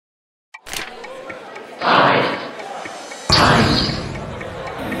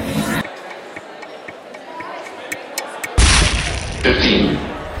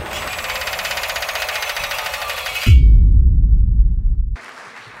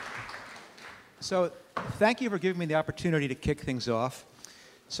So thank you for giving me the opportunity to kick things off.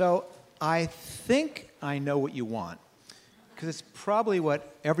 So I think I know what you want, because it's probably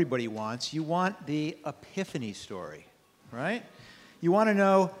what everybody wants. You want the epiphany story, right? You want to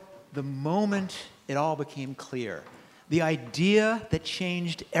know the moment it all became clear, the idea that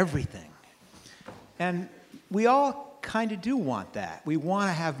changed everything. And we all kind of do want that. We want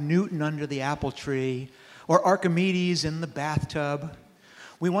to have Newton under the apple tree or Archimedes in the bathtub.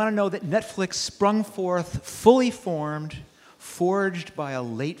 We want to know that Netflix sprung forth fully formed, forged by a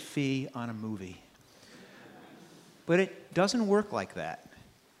late fee on a movie. But it doesn't work like that.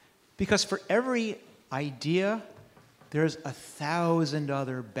 Because for every idea, there's 1,000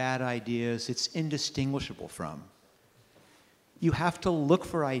 other bad ideas it's indistinguishable from. You have to look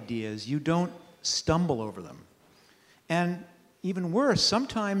for ideas. You don't stumble over them. And even worse,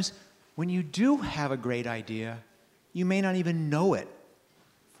 sometimes when you do have a great idea, you may not even know it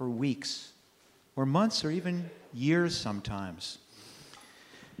for weeks or months or even years sometimes.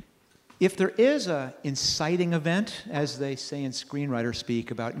 If there is an inciting event, as they say in screenwriter speak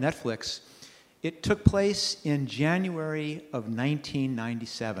about Netflix, it took place in January of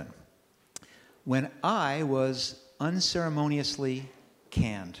 1997 when I was unceremoniously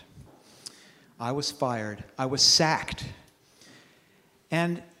canned. I was fired. I was sacked.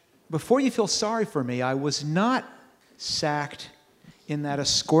 And before you feel sorry for me, I was not sacked in that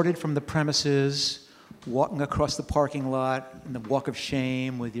escorted from the premises, walking across the parking lot in the walk of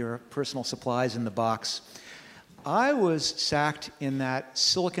shame with your personal supplies in the box. I was sacked in that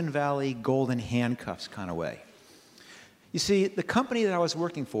Silicon Valley golden handcuffs kind of way. You see, the company that I was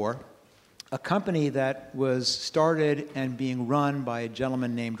working for, a company that was started and being run by a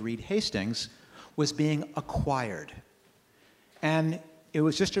gentleman named Reed Hastings, was being acquired. And it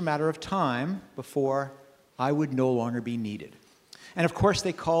was just a matter of time before I would no longer be needed. And of course,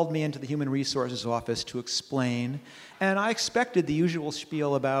 they called me into the Human Resources office to explain, and I expected the usual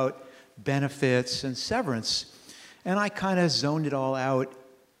spiel about benefits and severance, and I kind of zoned it all out.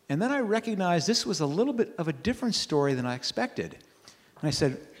 And then I recognized this was a little bit of a different story than I expected. And I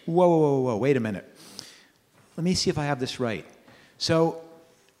said, whoa, wait a minute. Let me see if I have this right. So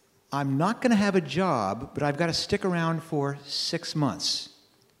I'm not going to have a job, but I've got to stick around for 6 months.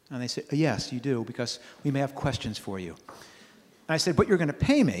 And they said, yes, you do, because we may have questions for you. And I said, but you're going to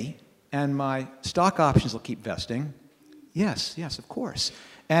pay me, and my stock options will keep vesting. Yes, of course.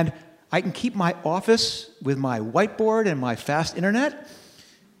 And I can keep my office with my whiteboard and my fast internet.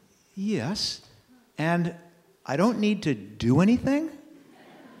 Yes. And I don't need to do anything?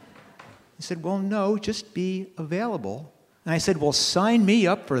 He said, well, no, just be available. And I said, well, sign me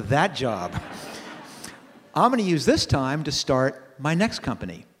up for that job. I'm going to use this time to start my next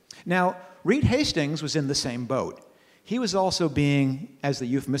company. Now, Reed Hastings was in the same boat. He was also being, as they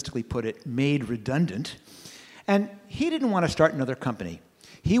euphemistically put it, made redundant. And he didn't want to start another company.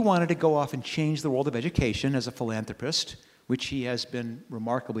 He wanted to go off and change the world of education as a philanthropist, which he has been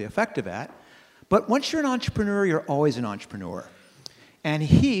remarkably effective at. But once you're an entrepreneur, you're always an entrepreneur. And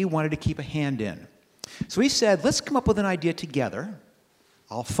he wanted to keep a hand in. So he said, let's come up with an idea together.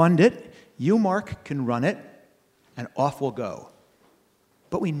 I'll fund it. You, Mark, can run it. And off we'll go.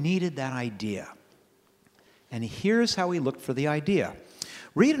 But we needed that idea. And here's how we looked for the idea.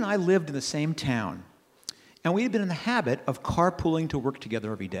 Reed and I lived in the same town. And we had been in the habit of carpooling to work together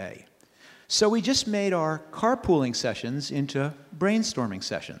every day. So we just made our carpooling sessions into brainstorming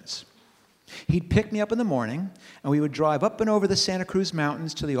sessions. He'd pick me up in the morning, and we would drive up and over the Santa Cruz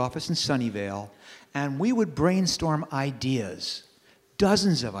Mountains to the office in Sunnyvale, and we would brainstorm ideas,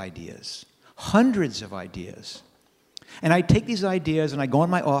 dozens of ideas, hundreds of ideas. And I'd take these ideas, and I'd go in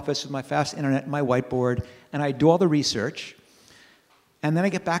my office with my fast internet and my whiteboard, and I'd do all the research. And then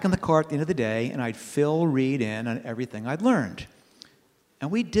I'd get back in the car at the end of the day, and I'd fill Reed in on everything I'd learned.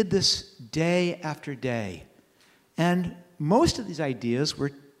 And we did this day after day. And most of these ideas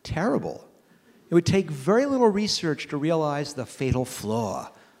were terrible. It would take very little research to realize the fatal flaw,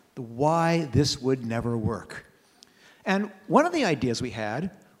 the why this would never work. And one of the ideas we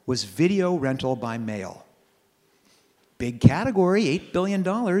had was video rental by mail. Big category, $8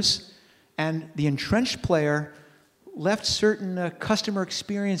 billion, and the entrenched player left certain customer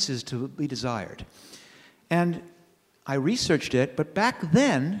experiences to be desired. And I researched it, but back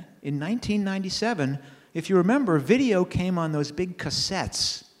then, in 1997, if you remember, video came on those big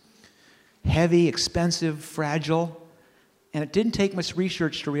cassettes. Heavy, expensive, fragile, and it didn't take much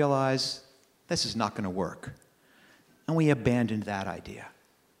research to realize this is not going to work. And we abandoned that idea.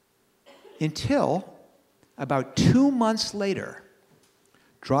 Until about 2 months later,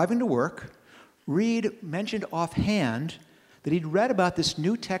 driving to work, Reed mentioned offhand that he'd read about this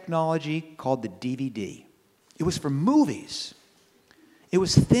new technology called the DVD. It was for movies. It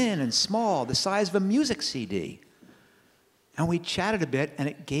was thin and small, the size of a music CD. And we chatted a bit, and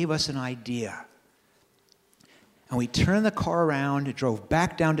it gave us an idea. And we turned the car around and drove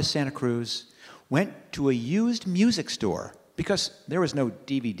back down to Santa Cruz, went to a used music store, because there was no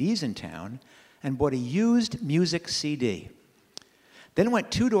DVDs in town, and bought a used music CD. Then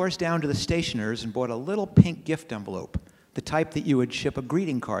went 2 doors down to the stationer's and bought a little pink gift envelope, the type that you would ship a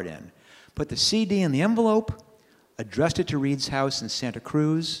greeting card in. Put the CD in the envelope, addressed it to Reed's house in Santa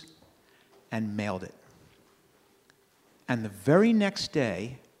Cruz, and mailed it. And the very next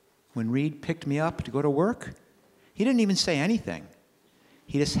day, when Reed picked me up to go to work, he didn't even say anything.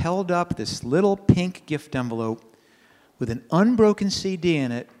 He just held up this little pink gift envelope with an unbroken CD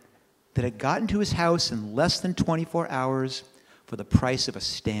in it that had gotten to his house in less than 24 hours for the price of a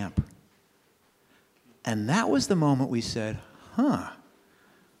stamp. And that was the moment we said,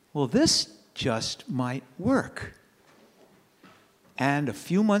 well, this just might work. And a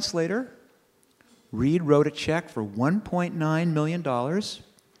few months later, Reed wrote a check for $1.9 million.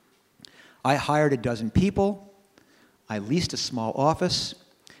 I hired a dozen people. I leased a small office.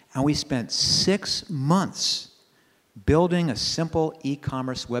 And we spent 6 months building a simple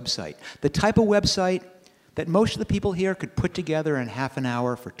e-commerce website, the type of website that most of the people here could put together in half an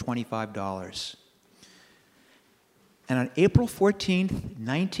hour for $25. And on April 14th,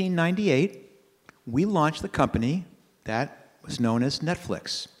 1998, we launched the company that was known as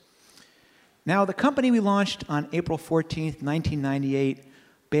Netflix. Now, the company we launched on April 14th, 1998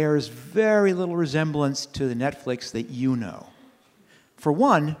 bears very little resemblance to the Netflix that you know. For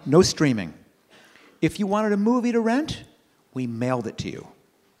one, no streaming. If you wanted a movie to rent, we mailed it to you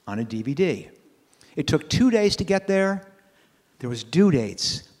on a DVD. It took 2 days to get there. There was due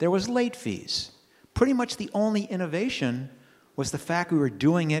dates. There was late fees. Pretty much the only innovation was the fact we were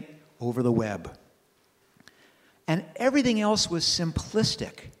doing it over the web. And everything else was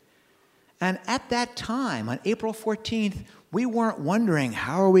simplistic. And at that time, on April 14th, we weren't wondering,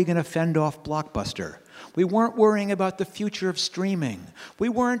 how are we going to fend off Blockbuster? We weren't worrying about the future of streaming. We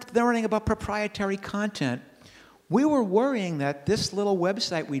weren't worrying about proprietary content. We were worrying that this little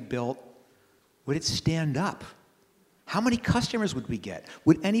website we built, would it stand up? How many customers would we get?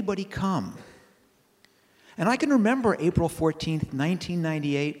 Would anybody come? And I can remember April 14th,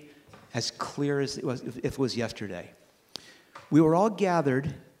 1998, as clear as if it was yesterday. We were all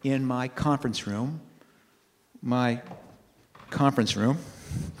gathered in my conference room,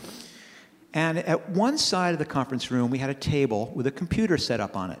 and at one side of the conference room, we had a table with a computer set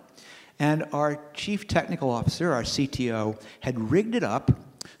up on it. And our chief technical officer, our CTO, had rigged it up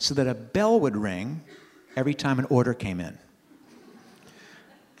so that a bell would ring every time an order came in.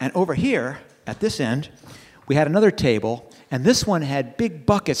 And over here, at this end, we had another table, and this one had big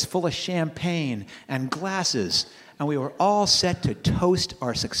buckets full of champagne and glasses, and we were all set to toast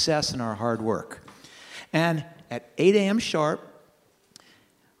our success and our hard work. And at 8 a.m. sharp,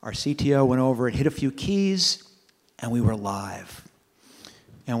 our CTO went over and hit a few keys, and we were live.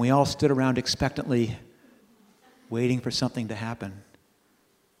 And we all stood around expectantly, waiting for something to happen.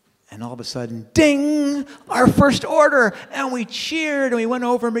 And all of a sudden, ding, our first order. And we cheered, and we went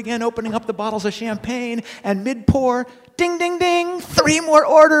over and began opening up the bottles of champagne. And mid-pour, ding, ding, ding, 3 more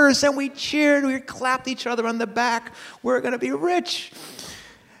orders. And we cheered, we clapped each other on the back. We're going to be rich.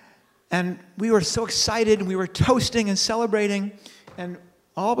 And we were so excited, and we were toasting and celebrating. And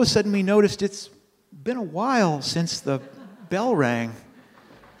all of a sudden, we noticed it's been a while since the bell rang.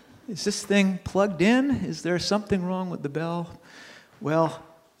 Is this thing plugged in? Is there something wrong with the bell? Well,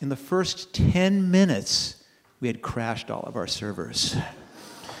 in the first 10 minutes, we had crashed all of our servers.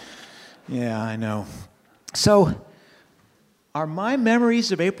 Yeah, I know. So, are my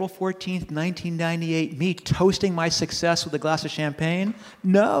memories of April 14th, 1998, me toasting my success with a glass of champagne?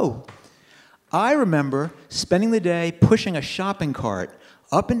 No. I remember spending the day pushing a shopping cart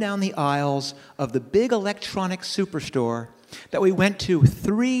up and down the aisles of the big electronics superstore that we went to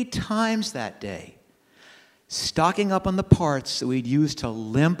 3 times that day, stocking up on the parts that we'd use to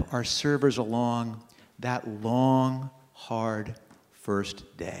limp our servers along that long, hard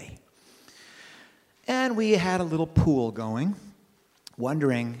first day. And we had a little pool going,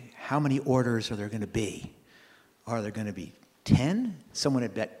 wondering how many orders are there going to be? Are there going to be 10? Someone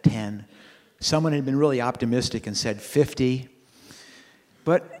had bet 10. Someone had been really optimistic and said 50.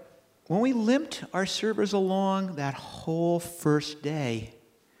 But when we limped our servers along that whole first day,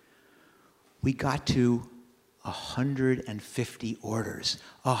 we got to 150 orders.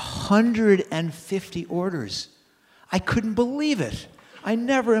 150 orders. I couldn't believe it. I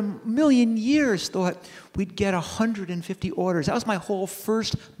never in a million years thought we'd get 150 orders. That was my whole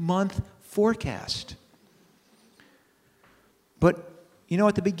first month forecast. But, you know,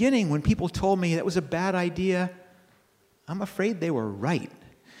 at the beginning, when people told me that was a bad idea, I'm afraid they were right.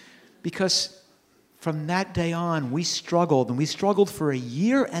 Because from that day on, we struggled, and we struggled for a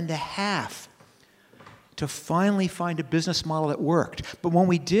year and a half to finally find a business model that worked. But when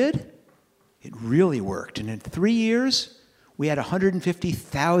we did, it really worked. And in 3 years, we had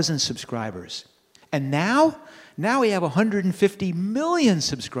 150,000 subscribers. And now we have 150 million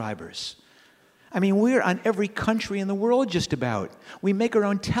subscribers. I mean, we're on every country in the world just about. We make our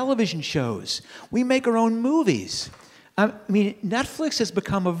own television shows. We make our own movies. I mean, Netflix has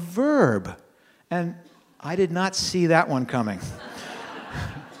become a verb. And I did not see that one coming.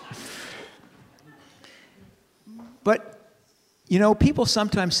 But, you know, people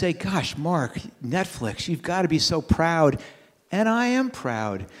sometimes say, gosh, Mark, Netflix, you've got to be so proud. And I am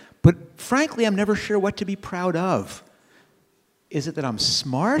proud. But frankly, I'm never sure what to be proud of. Is it that I'm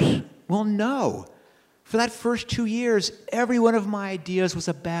smart? Well, no. For that first 2 years, every one of my ideas was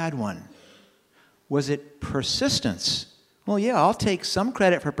a bad one. Was it persistence? Well, yeah, I'll take some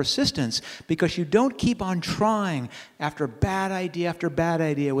credit for persistence because you don't keep on trying after bad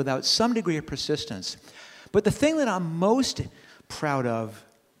idea without some degree of persistence. But the thing that I'm most proud of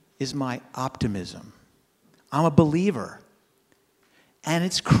is my optimism. I'm a believer. And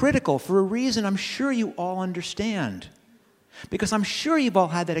it's critical for a reason I'm sure you all understand. Because I'm sure you've all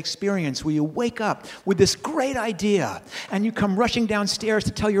had that experience where you wake up with this great idea and you come rushing downstairs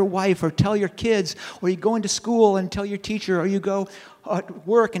to tell your wife or tell your kids, or you go into school and tell your teacher, or you go at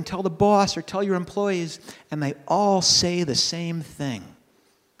work and tell the boss or tell your employees, and they all say the same thing.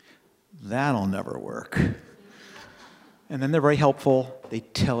 That'll never work. And then they're very helpful. They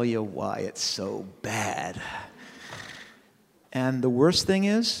tell you why it's so bad. And the worst thing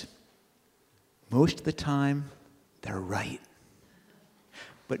is, most of the time, they're right.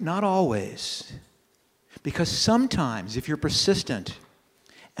 But not always. Because sometimes, if you're persistent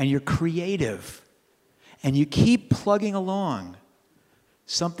and you're creative and you keep plugging along,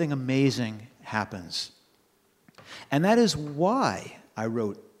 something amazing happens. And that is why I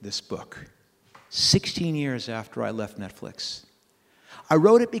wrote this book 16 years after I left Netflix. I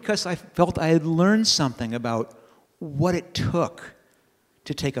wrote it because I felt I had learned something about what it took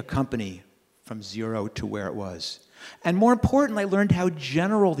to take a company from zero to where it was. And more importantly, I learned how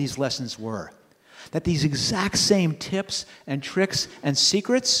general these lessons were. That these exact same tips and tricks and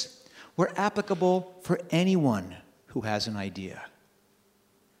secrets were applicable for anyone who has an idea.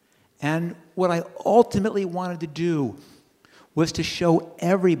 And what I ultimately wanted to do was to show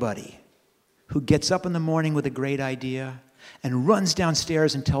everybody who gets up in the morning with a great idea and runs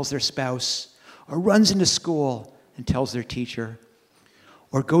downstairs and tells their spouse, or runs into school and tells their teacher,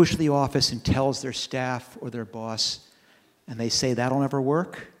 or goes to the office and tells their staff or their boss, and they say, that'll never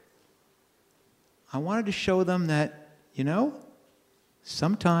work. I wanted to show them that, you know,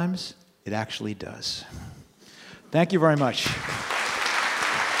 sometimes it actually does. Thank you very much.